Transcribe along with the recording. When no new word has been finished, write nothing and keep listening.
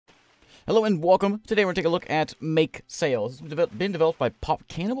Hello and welcome. Today we're going to take a look at Make Sail. This has been developed by Pop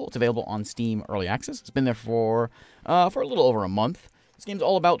Cannibal. It's available on Steam Early Access. It's been there for a little over a month. This game's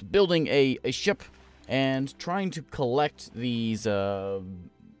all about building a ship and trying to collect these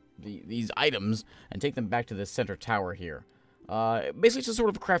items and take them back to the center tower here. Basically, it's a sort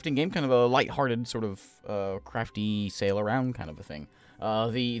of a crafting game, kind of a light-hearted sort of crafty sail around kind of a thing.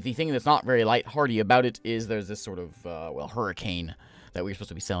 The thing that's not very light-hearty about it is there's this sort of hurricane that we're supposed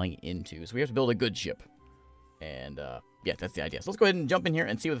to be sailing into. So we have to build a good ship. And, yeah, that's the idea. So let's go ahead and jump in here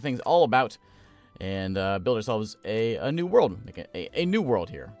and see what the thing's all about. And build ourselves a new world. Make a new world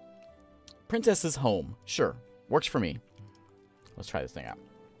here. Princess's home. Sure. Works for me. Let's try this thing out.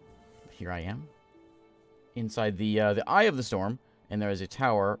 Here I am. Inside the eye of the storm. And there is a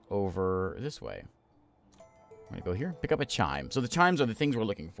tower over this way. I'm going to go here. Pick up a chime. So the chimes are the things we're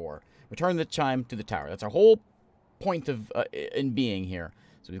looking for. Return the chime to the tower. That's our whole point of in being here.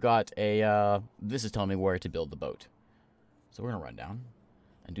 So we've got a this is telling me where to build the boat. So we're gonna run down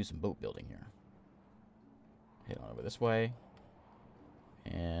and do some boat building here. Head on over this way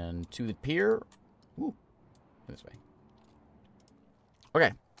and to the pier. Woo, this way.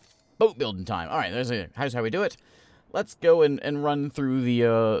 Okay, boat building time. All right, here's how we do it. Let's go and run through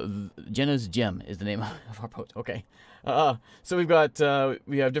the Jenna's Gem is the name of our boat. Okay, so we've got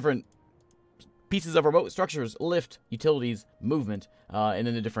we have different pieces of our boat: structures, lift, utilities, movement, and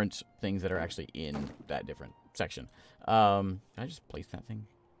then the different things that are actually in that different section. Can I just place that thing?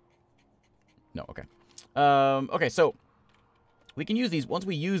 No, okay. Okay, so we can use these. Once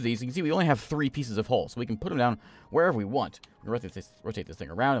we use these, you can see we only have 3 pieces of hull, so we can put them down wherever we want. We can rotate this thing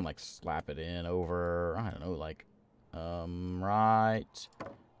around and, like, slap it in over, I don't know, like, right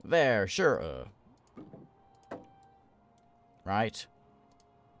there, sure. Right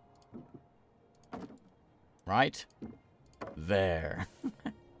there.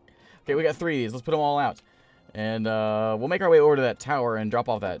 Okay, we got 3 of these. Let's put them all out. And we'll make our way over to that tower and drop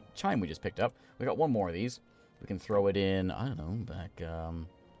off that chime we just picked up. We got 1 more of these. We can throw it in, I don't know, back, I don't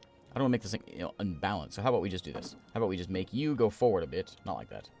want to make this thing, unbalanced. So how about we just do this? How about we just make you go forward a bit? Not like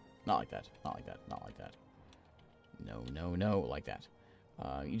that. Not like that. Not like that. Not like that. No, no, no, like that.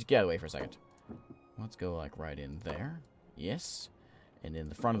 You just get out of the way for a second. Let's go, like, right in there. Yes. And in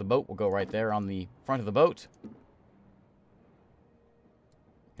the front of the boat, we'll go right there on the front of the boat.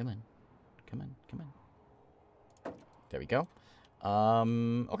 Come on. Come on. Come on. There we go.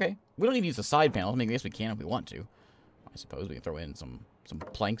 Okay. We don't need to use the side panels. I mean, I guess we can if we want to. I suppose we can throw in some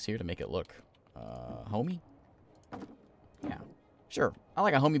planks here to make it look, homey. Yeah. Sure. I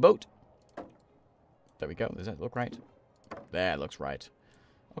like a homey boat. There we go. Does that look right? That looks right.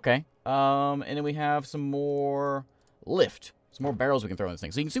 Okay. And then we have some more lift. Some more barrels we can throw in this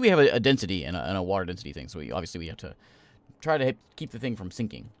thing. So you can see we have a density and a water density thing. So obviously we have to try to keep the thing from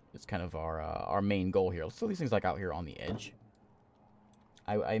sinking. It's kind of our main goal here. Let's throw these things like out here on the edge.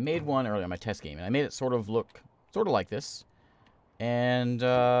 I made one earlier in my test game, and I made it sort of look like this. And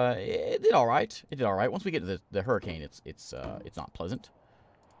it did all right. It did all right. Once we get to the hurricane, it's not pleasant.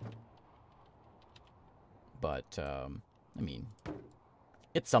 But I mean,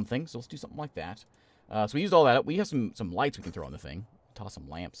 it's something. So let's do something like that. So we used all that up. We have some lights we can throw on the thing. Toss some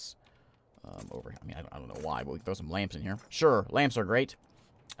lamps over. I mean, I don't know why, but we can throw some lamps in here. Sure, lamps are great.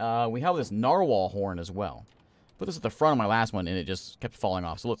 We have this narwhal horn as well. Put this at the front of my last one, and it just kept falling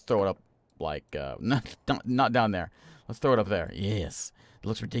off. So let's throw it up, like, not down there. Let's throw it up there. Yes, it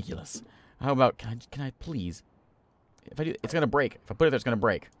looks ridiculous. How about, can I please? If I do, it's gonna break. If I put it there, it's gonna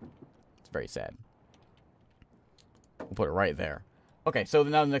break. It's very sad. We'll put it right there. Okay, so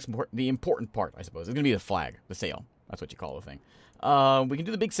now the important part, I suppose, is going to be the flag, the sail. That's what you call the thing. We can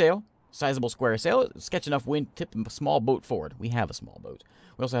do the big sail, sizable square sail, sketch enough wind to tip a small boat forward. We have a small boat.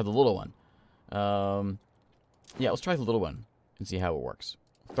 We also have the little one. Yeah, let's try the little one and see how it works.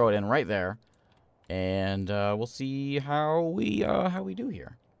 Throw it in right there, and we'll see how we do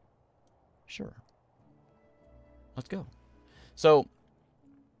here. Sure. Let's go. So,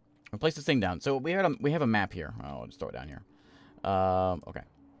 we'll place this thing down. So we have a map here. I'll just throw it down here. Okay.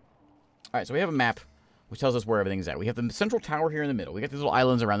 Alright, so we have a map which tells us where everything's at. We have the central tower here in the middle. We got these little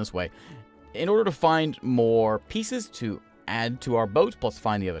islands around this way. In order to find more pieces to add to our boat, plus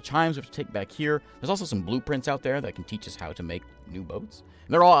find the other chimes we have to take back here, there's also some blueprints out there that can teach us how to make new boats.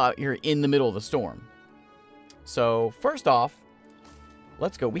 And they're all out here in the middle of the storm. So, first off,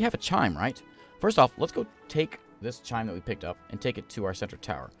 let's go. We have a chime, right? First off, let's go take this chime that we picked up and take it to our center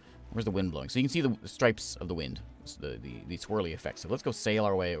tower. Where's the wind blowing? So you can see the stripes of the wind, the swirly effect. So let's go sail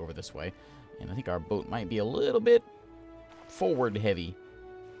our way over this way. And I think our boat might be a little bit forward heavy.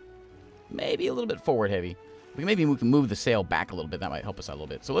 Maybe a little bit forward heavy. We can move the sail back a little bit. That might help us out a little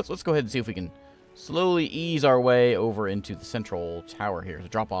bit. So let's go ahead and see if we can slowly ease our way over into the central tower here to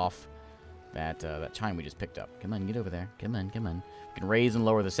drop off that chime we just picked up. Come on, get over there. Come on, come on. We can raise and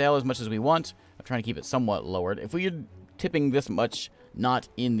lower the sail as much as we want. I'm trying to keep it somewhat lowered. If we're tipping this much, not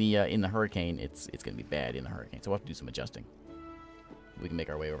in the hurricane, it's going to be bad in the hurricane. So we'll have to do some adjusting. We can make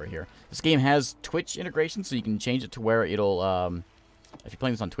our way over here. This game has Twitch integration, so you can change it to where it'll, if you're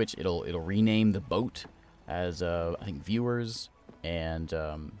playing this on Twitch, it'll rename the boat as, I think, viewers, and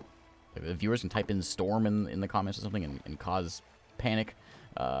the viewers can type in storm in the comments or something and cause panic.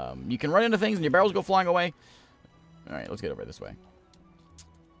 You can run into things and your barrels go flying away. All right, let's get over this way.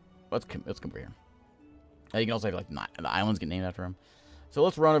 Let's come over here. You can also have, like, the islands get named after him. So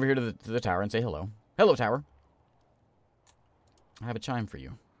let's run over here to the tower and say hello. Hello, tower. I have a chime for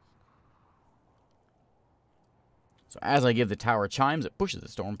you. So as I give the tower chimes, it pushes the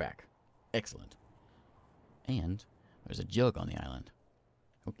storm back. Excellent. And there's a jug on the island.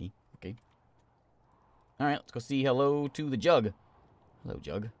 Okay, okay. All right, let's go say hello to the jug. Hello,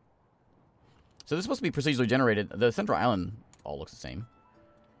 jug. So this is supposed to be procedurally generated. The central island all looks the same.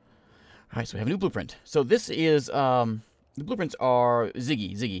 All right, so we have a new blueprint. So this is, the blueprints are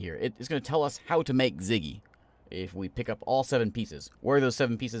Ziggy here. It's going to tell us how to make Ziggy if we pick up all 7 pieces. Where are those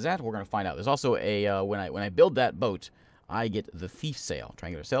 7 pieces at? We're going to find out. There's also a, when I build that boat, I get the thief sail.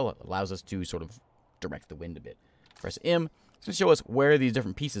 Triangular sail allows us to sort of direct the wind a bit. Press M. It's going to show us where these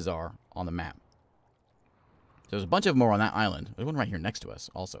different pieces are on the map. So there's a bunch of them more on that island. There's one right here next to us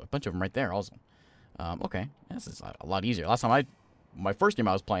also. A bunch of them right there also. Okay, this is a lot easier. Last time my first game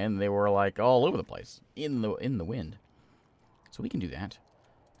I was playing, they were like all over the place in the wind. So we can do that.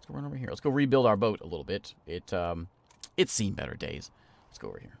 Let's go run over here. Let's go rebuild our boat a little bit. It's seen better days. Let's go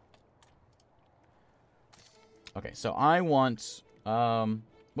over here. Okay, so I want what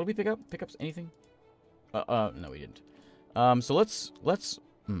did we pick up? Pick up anything? No, we didn't. So let's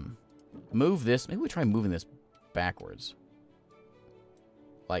move this. Maybe we try moving this backwards.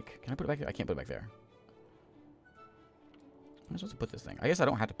 Like, can I put it back there? I can't put it back there. I'm supposed to put this thing. I guess I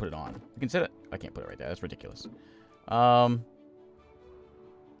don't have to put it on. I can set it. I can't put it right there. That's ridiculous.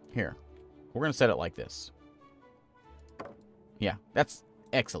 Here. We're going to set it like this. Yeah, that's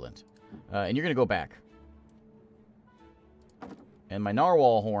excellent. And you're going to go back. And my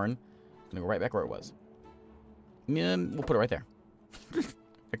narwhal horn is going to go right back where it was. We'll put it right there.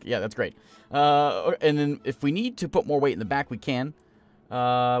 Yeah, that's great. And then if we need to put more weight in the back, we can.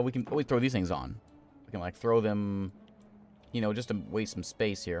 We can always throw these things on. We can, like, throw them, you know, just to waste some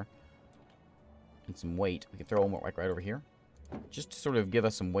space here. And some weight. We can throw them, like, right over here. Just to sort of give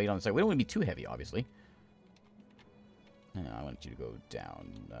us some weight on the side. We don't want to be too heavy, obviously. And I want you to go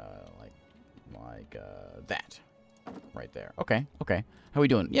down, like that. Right there. Okay, okay. How are we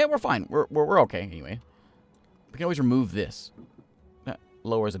doing? Yeah, we're fine. We're okay, anyway. We can always remove this. That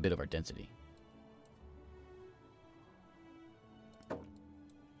lowers a bit of our density.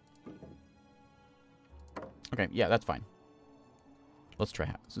 Okay, yeah, that's fine. Let's try.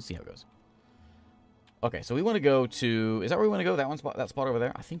 Let's see how it goes. Okay, so we want to go to. Is that where we want to go? That spot over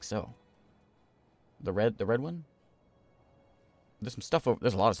there? I think so. The red one. There's some stuff over.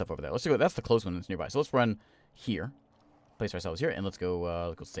 There's a lot of stuff over there. Let's go. That's the close one that's nearby. So let's run here. Place ourselves here, and let's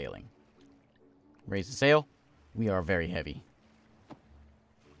go sailing. Raise the sail. We are very heavy. You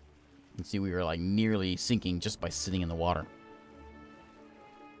can see we were like nearly sinking just by sitting in the water.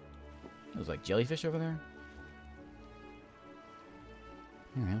 There's like jellyfish over there.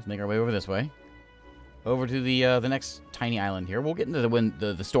 All right, let's make our way over this way. Over to the next tiny island here. We'll get into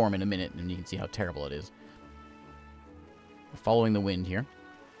the storm in a minute, and you can see how terrible it is. We're following the wind here.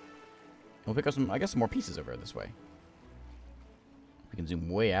 We'll pick up some, I guess, some more pieces over this way. We can zoom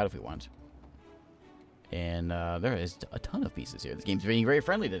way out if we want. And there is a ton of pieces here. This game's being very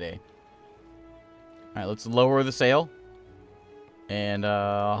friendly today. All right, let's lower the sail and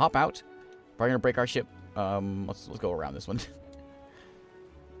hop out. Probably gonna break our ship. Let's go around this one.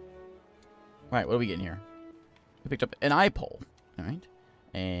 All right, what are we getting here? We picked up an eye pole. All right,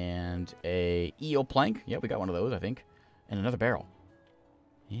 and a eel plank. Yeah, we got one of those, I think, and another barrel.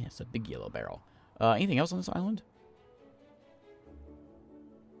 Yes, a big yellow barrel. Anything else on this island?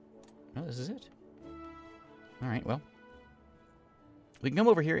 No, this is it. All right, well. We can come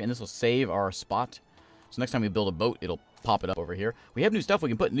over here, and this will save our spot. So next time we build a boat, it'll pop it up over here. We have new stuff. We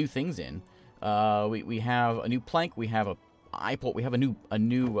can put new things in. We have a new plank. We have a eye pole. We have a new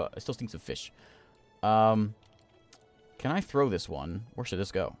still stinks of fish. Can I throw this one? Where should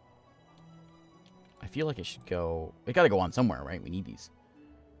this go? I feel like it should go. It got to go on somewhere, right? We need these.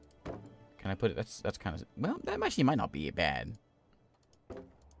 Can I put it? That's kind of. Well, that actually might not be bad.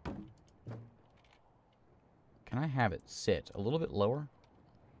 Can I have it sit a little bit lower?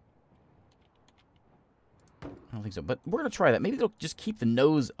 I don't think so, but we're going to try that. Maybe it'll just keep the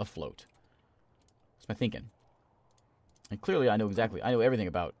nose afloat. That's my thinking. And clearly I know everything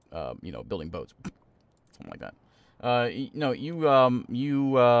about, you know, building boats. Something like that. No,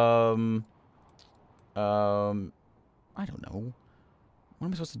 I don't know. What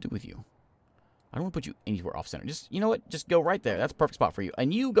am I supposed to do with you? I don't want to put you anywhere off-center. Just, you know what? Just go right there. That's a perfect spot for you.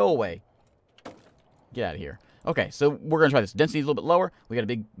 And you go away. Get out of here. Okay, so we're going to try this. Density's a little bit lower. We got a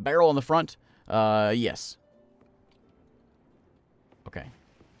big barrel in the front. Yes. Okay.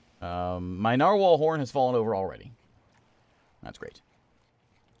 My narwhal horn has fallen over already. That's great.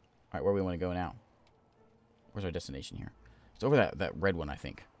 All right, where do we want to go now? Where's our destination here? It's over that red one, I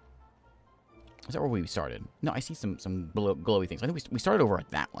think. Is that where we started? No, I see some glowy things. I think we started over at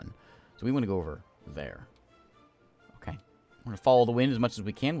that one. So we want to go over there. Okay. We're going to follow the wind as much as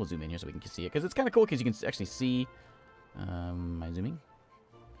we can. We'll zoom in here so we can see it. Because it's kind of cool because you can actually see... am I zooming?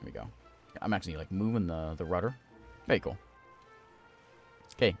 Here we go. I'm actually, like, moving the rudder. Very cool.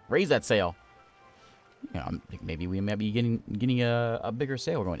 Okay, raise that sail. Yeah, maybe we might be getting a bigger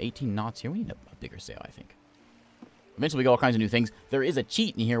sail. We're going 18 knots here. We need a bigger sail, I think. Eventually, we get all kinds of new things. There is a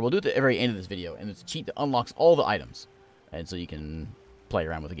cheat in here. We'll do it at the very end of this video. And it's a cheat that unlocks all the items. And so you can play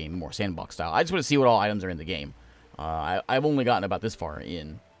around with the game more sandbox style. I just want to see what all items are in the game. I've only gotten about this far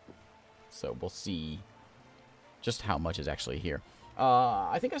in. So we'll see just how much is actually here.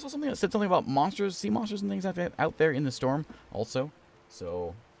 I think I saw something that said something about monsters, sea monsters and things like that out there in the storm also.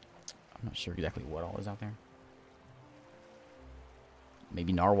 So I'm not sure exactly what all is out there.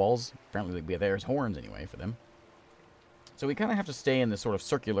 Maybe narwhals. Apparently there's horns anyway for them. So we kind of have to stay in this sort of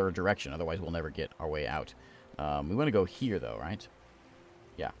circular direction, otherwise we'll never get our way out. We want to go here, though, right?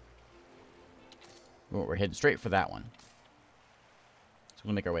 Yeah. We're heading straight for that one. So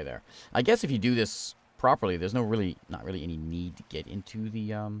we'll make our way there. I guess if you do this properly, there's not really any need to get into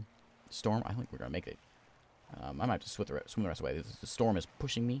the storm. I think we're going to make it. I might have to swim the rest of the way. The storm is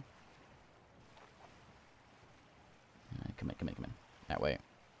pushing me. Come in. That way.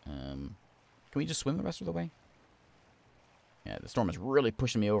 Can we just swim the rest of the way? Yeah, the storm is really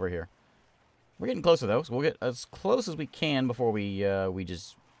pushing me over here. We're getting closer, though, so we'll get as close as we can before we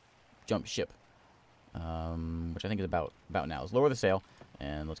just jump ship. Which I think is about now. Let's lower the sail,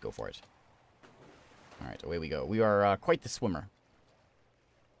 and let's go for it. All right, away we go. We are quite the swimmer.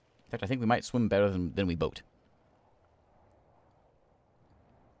 In fact, I think we might swim better than we boat.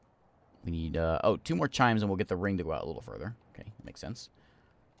 We need, 2 more chimes, and we'll get the ring to go out a little further. Okay, that makes sense.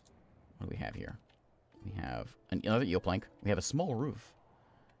 What do we have here? We have another eel plank. We have a small roof.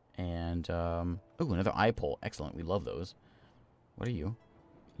 And, another eye pole. Excellent. We love those. What are you?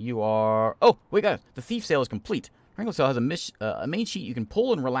 You are... Oh, we got it. The thief sail is complete. Triangle sail has a main sheet you can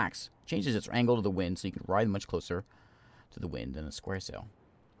pull and relax. Changes its angle to the wind so you can ride much closer to the wind than a square sail.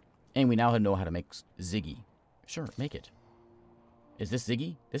 And we now know how to make Ziggy. Sure, make it. Is this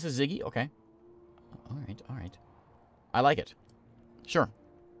Ziggy? This is Ziggy? Okay. Alright. I like it. Sure.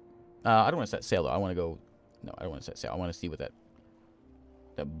 I don't want to set sail, though. I want to go... No, I don't want to set sail. I want to see what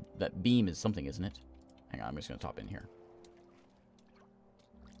that beam is something, isn't it? Hang on, I'm just going to top in here.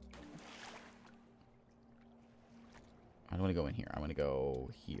 I don't want to go in here. I want to go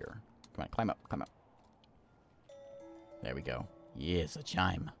here. Come on, climb up. There we go. Yes, a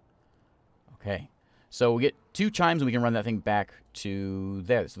chime. Okay. So we get 2 chimes, and we can run that thing back to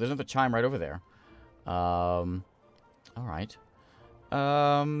there. So there's another chime right over there. Alright. You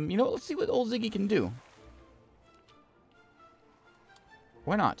know what? Let's see what old Ziggy can do.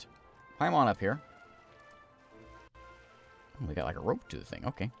 Why not? Climb on up here. We got like a rope to the thing.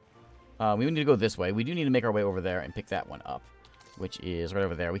 Okay. We need to go this way. We do need to make our way over there and pick that one up, which is right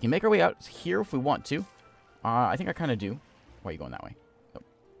over there. We can make our way out here if we want to. I think I kind of do. Why are you going that way? Oh,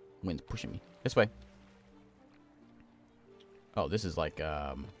 wind's pushing me. This way. Oh, this is like,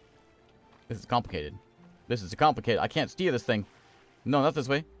 this is complicated. This is complicated. I can't steer this thing. No, not this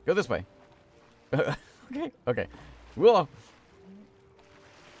way. Go this way. Okay. Whoa.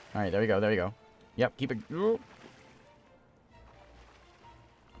 Alright, there we go. Yep, keep it.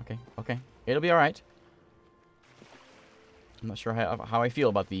 Okay. It'll be alright. I'm not sure how I feel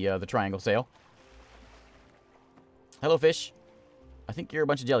about the triangle sail. Hello, fish. I think you're a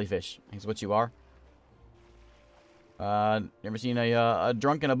bunch of jellyfish. Is what you are. Never seen a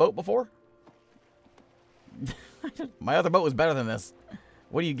drunk in a boat before? My other boat was better than this.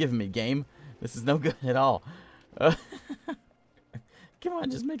 What are you giving me, game? This is no good at all. Come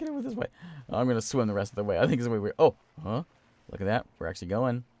on, just make it over this way. I'm going to swim the rest of the way. I think it's the way we're... Oh, huh? Look at that. We're actually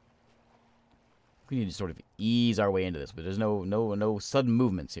going. We need to sort of ease our way into this, but there's no sudden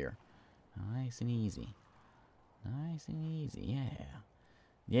movements here. Nice and easy. Nice and easy, yeah.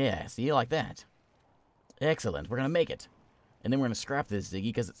 Yeah, see, you like that. Excellent, we're going to make it. And then we're going to scrap this Ziggy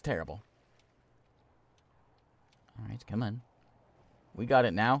because it's terrible. Alright, come on. We got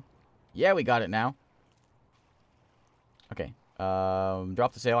it now. Yeah, we got it now. Okay,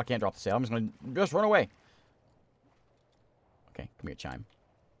 drop the sail. I can't drop the sail. I'm just going to run away. Okay, come here, Chime.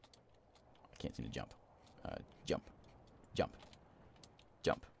 I can't seem to jump. Jump. Jump.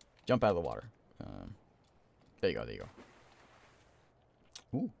 Jump. Jump out of the water. There you go, there you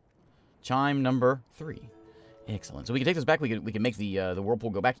go. Ooh. Chime number 3. Excellent. So we can take this back. We can make the whirlpool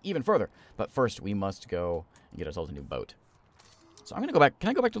go back even further. But first, we must go and get ourselves a new boat. So I'm gonna go back. Can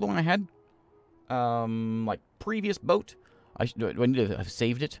I go back to the one I had? Like previous boat. Do I need to have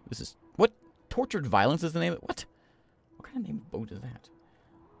saved it? This is what? Tortured Violence is the name of it. What? What kind of name of boat is that?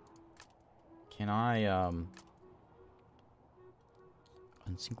 Can I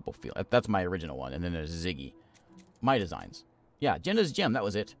Unsinkable Field. That's my original one, and then there's Ziggy. My designs. Yeah, Jenna's Gem. That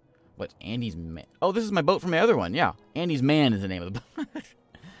was it. What? Andy's Man. Oh, this is my boat from my other one. Yeah, Andy's Man is the name of the boat.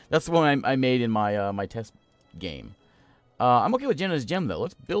 That's the one I made in my my test game. I'm okay with Jenna's Gem though.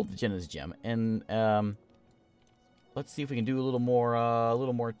 Let's build Jenna's Gem, and let's see if we can do a little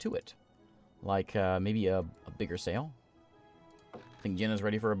more to it. Like maybe a bigger sail. I think Jenna's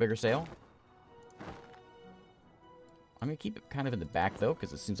ready for a bigger sail. I'm gonna keep it kind of in the back though,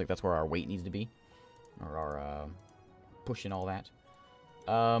 because it seems like that's where our weight needs to be, or our push and all that.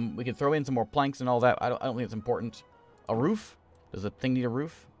 We could throw in some more planks and all that. I don't think it's important. A roof? Does the thing need a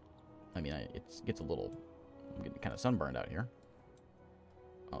roof? I mean, it gets a little... I'm getting kind of sunburned out here.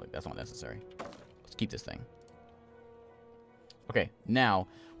 Oh, that's not necessary. Let's keep this thing. Okay, now,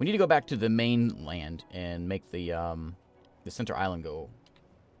 we need to go back to the mainland and make the center island go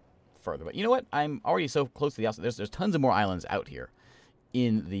further. But you know what? I'm already so close to the outside. There's tons of more islands out here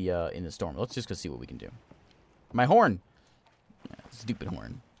in the storm. Let's just go see what we can do. My horn! Yeah, stupid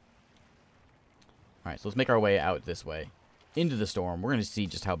horn. Alright, so let's make our way out this way. Into the storm. We're going to see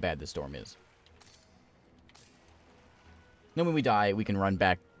just how bad this storm is. Then when we die, we can run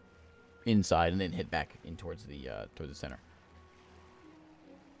back inside and then hit back in towards the center.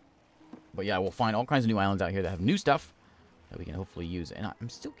 But yeah, we'll find all kinds of new islands out here that have new stuff that we can hopefully use. And I'm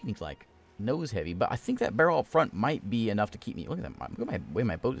still getting, like, nose heavy, but I think that barrel up front might be enough to keep me... Look at that. Look at the way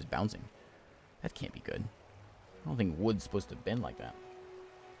my boat is bouncing. That can't be good. I don't think wood's supposed to bend like that.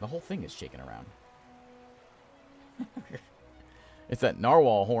 The whole thing is shaking around. It's that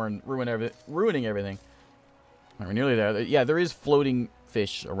narwhal horn ruining everything. Right, we're nearly there. Yeah, there is floating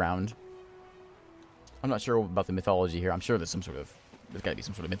fish around. I'm not sure about the mythology here. I'm sure there's some sort of... There's got to be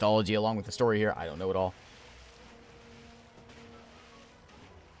some sort of mythology along with the story here. I don't know it all.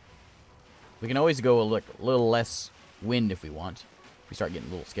 We can always go a little less wind if we want. If we start getting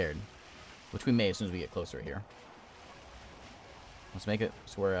a little scared. Which we may as soon as we get closer here. Let's make it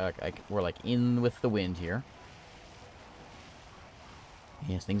so we're like in with the wind here.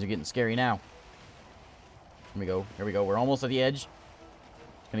 Yes, things are getting scary now. Here we go. Here we go. We're almost at the edge.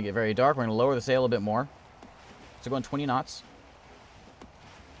 It's going to get very dark. We're going to lower the sail a bit more. So going 20 knots.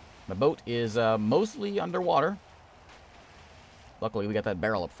 My boat is mostly underwater. Luckily, we got that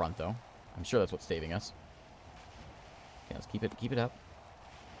barrel up front, though. I'm sure that's what's saving us. Okay, let's keep it up.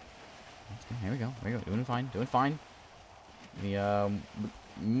 Here we go. Here we go. Doing fine. Doing fine. A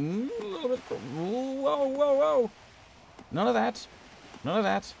little bit. Whoa, whoa, whoa. None of that. None of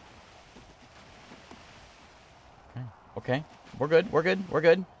that. Okay. We're good. We're good. We're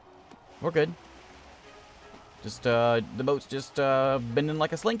good. We're good. Just, the boat's just, bending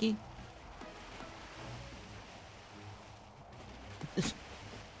like a slinky.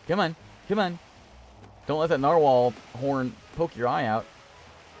 Come on. Come on. Don't let that narwhal horn poke your eye out.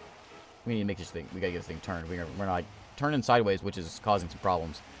 We need to make this thing. We gotta get this thing turned. We're not like turning sideways, which is causing some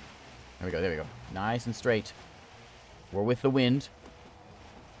problems. There we go. There we go. Nice and straight. We're with the wind.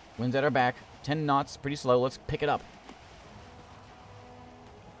 Wind's at our back. 10 knots. Pretty slow. Let's pick it up.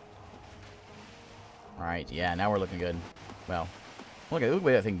 All right. Yeah. Now we're looking good. Well, look at the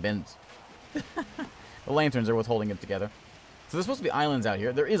way that thing bends. The lanterns are what's holding it together. So there's supposed to be islands out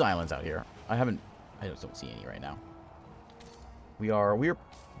here. There is islands out here. I just don't see any right now. We're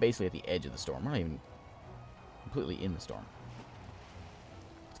basically at the edge of the storm. We're not even completely in the storm.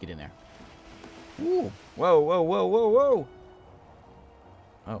 Let's get in there. Ooh. Whoa, whoa, whoa, whoa, whoa.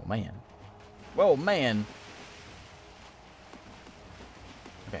 Oh, man. Whoa, man.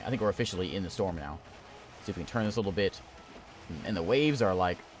 Okay, I think we're officially in the storm now. Let's see if we can turn this a little bit. And the waves are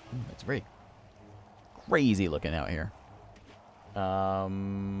like... it's very crazy looking out here. Oh,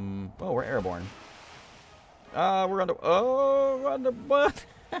 we're airborne. We're under... Oh, we're under... What?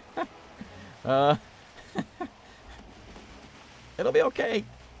 It'll be okay.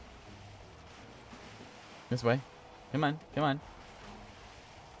 This way. Come on. Come on.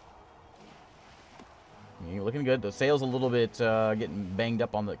 You're looking good. The sail's a little bit getting banged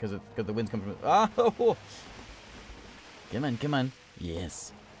up on the because the wind's coming from. Oh! Come on, come on.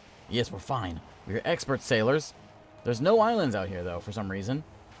 Yes, yes, we're fine. We're expert sailors. There's no islands out here though for some reason.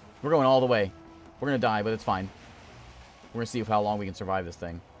 We're going all the way. We're gonna die, but it's fine. We're gonna see how long we can survive this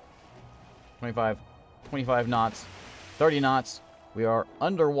thing. 25 knots, 30 knots. We are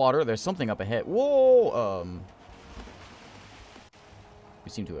underwater. There's something up ahead. Whoa! We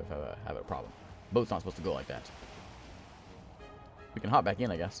seem to have a problem. Boat's not supposed to go like that. We can hop back in,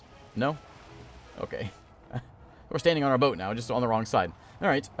 I guess. No? Okay. We're standing on our boat now, just on the wrong side. All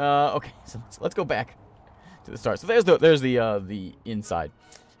right. Okay. So let's go back to the start. So there's the inside.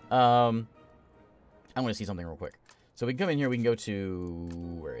 I want to see something real quick. So we can come in here. We can go to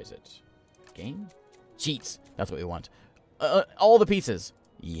where is it? Game? Cheats. That's what we want. All the pieces.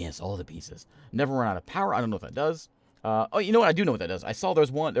 Yes, all the pieces. Never run out of power. I don't know what that does. Oh, you know what? I do know what that does. I saw there's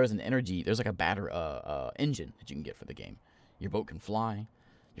an energy. There's like a battery engine that you can get for the game. Your boat can fly.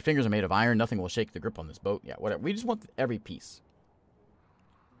 Your fingers are made of iron. Nothing will shake the grip on this boat. Yeah, whatever. We just want every piece.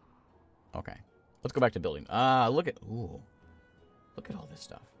 Okay. Let's go back to building. Look at all this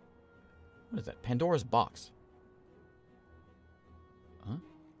stuff. What is that? Pandora's box. Huh?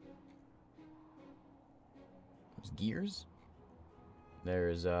 There's gears.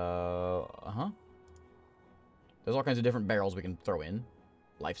 There's There's all kinds of different barrels we can throw in.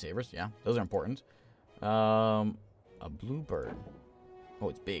 Lifesavers, yeah. Those are important. A bluebird. Oh,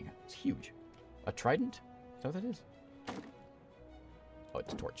 it's big. It's huge. A trident? Is that what that is? Oh,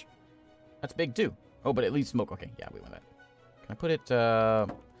 it's a torch. That's big, too. Oh, but it leaves smoke. Okay, yeah, we want that. Can I put it,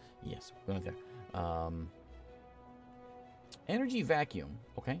 yes, we want it there. Energy vacuum.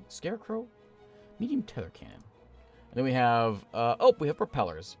 Okay. Scarecrow. Medium tether cannon. And then we have, we have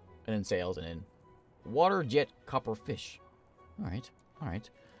propellers. And then sails, and then water jet copper fish. All right. All right.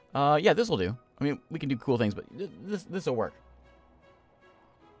 Yeah, this will do. I mean, we can do cool things, but this will work.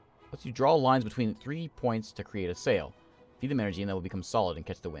 Lets you draw lines between 3 points to create a sail. Feed them energy, and that will become solid and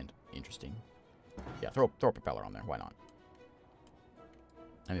catch the wind. Interesting. Yeah, throw a propeller on there. Why not?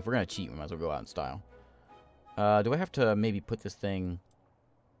 I mean, if we're gonna cheat, we might as well go out in style. Do I have to maybe put this thing?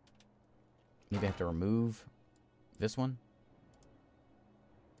 Maybe I have to remove this one.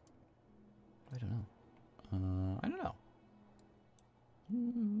 I don't know. I don't know.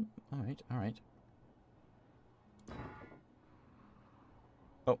 All right, all right.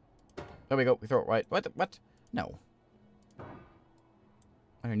 Oh, there we go. We throw it right. What? What? No.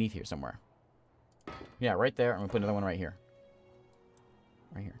 Underneath here somewhere. Yeah, right there. I'm gonna put another one right here.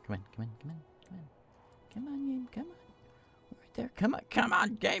 Right here. Come on, come on, come on, come on. Come on, game. Come on. Right there. Come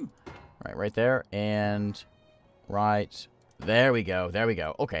on, game. Right there, and right there we go. There we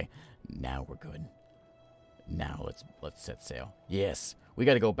go. Okay. Now we're good. Now let's set sail. Yes, we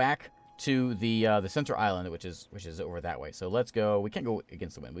got to go back to the center island, which is over that way. So let's go. We can't go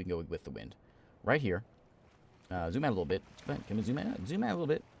against the wind. We can go with the wind. Right here. Zoom out a little bit. Can we zoom out? Zoom out a little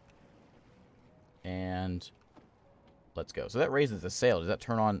bit. And let's go. So that raises the sail. Does that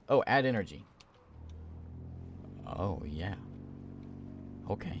turn on? Oh, add energy. Oh yeah.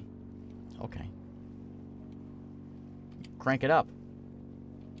 Okay. Okay. Crank it up.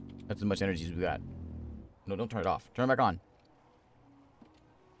 That's as much energy as we got. No, don't turn it off. Turn it back on.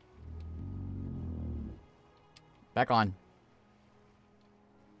 Back on.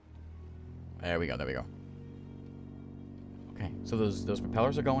 There we go. There we go. Okay. So those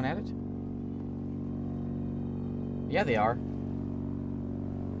propellers are going at it? Yeah, they are.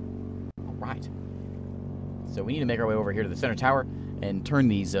 All right. So we need to make our way over here to the center tower and turn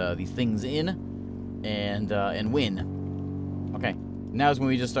these things in and win. Okay. Now is when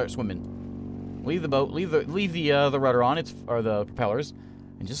we just start swimming. Leave the boat, leave the rudder on, or the propellers,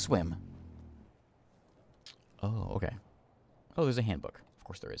 and just swim. Oh, okay. Oh, there's a handbook. Of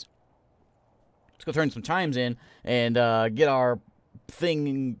course there is. Let's go turn some chimes in and get our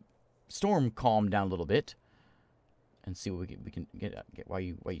storm calmed down a little bit, and see what we can get. Why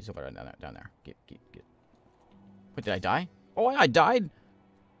you so far down there? Get. What, did I die? Oh, I died.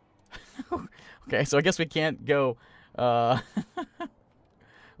 Okay, so I guess we can't go.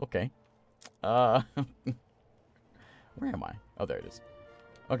 Okay. Where am I? Oh, there it is.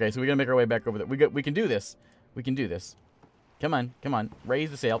 Okay, so we gotta make our way back over there. We can do this. We can do this. Come on, come on.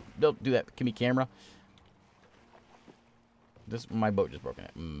 Raise the sail. Don't do that. Give me camera. My boat just broken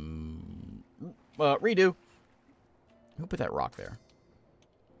it. Redo. Who put that rock there?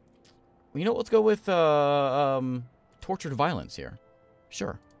 Well, you know what? Let's go with tortured violence here.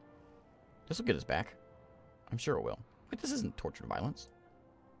 Sure. This will get us back. I'm sure it will. Wait, this isn't tortured violence.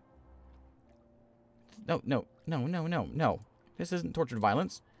 No, no, no, no, no, no. This isn't tortured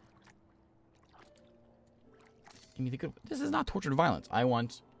violence. Give me the good... This is not tortured violence. I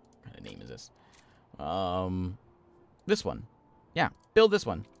want... What kind of name is this? This one. Yeah, build this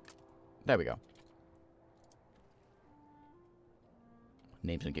one. There we go.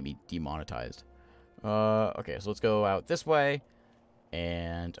 Name's gonna get me demonetized. Okay, so let's go out this way.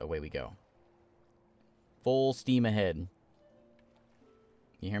 And away we go. Full steam ahead.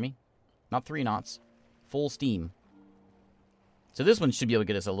 You hear me? Not 3 knots. Full steam. So this one should be able to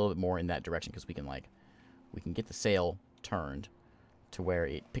get us a little bit more in that direction, because we can get the sail turned to where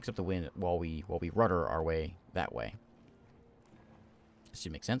it picks up the wind while we rudder our way that way. This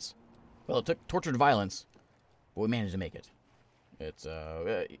should make sense. Well, it took tortured violence, but we managed to make it. It's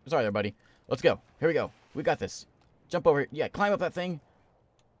sorry there, buddy. Let's go. Here we go. We got this. Jump over. Yeah, climb up that thing.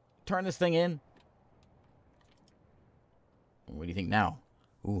 Turn this thing in. What do you think now?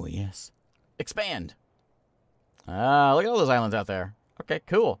 Ooh, yes. Expand. Look at all those islands out there. Okay,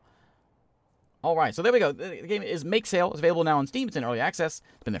 cool. All right, so there we go. The game is Make Sail. It's available now on Steam. It's in early access.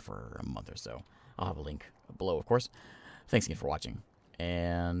 It's been there for a month or so. I'll have a link below, of course. Thanks again for watching.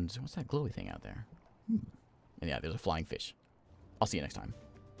 And what's that glowy thing out there? And yeah, there's a flying fish. I'll see you next time.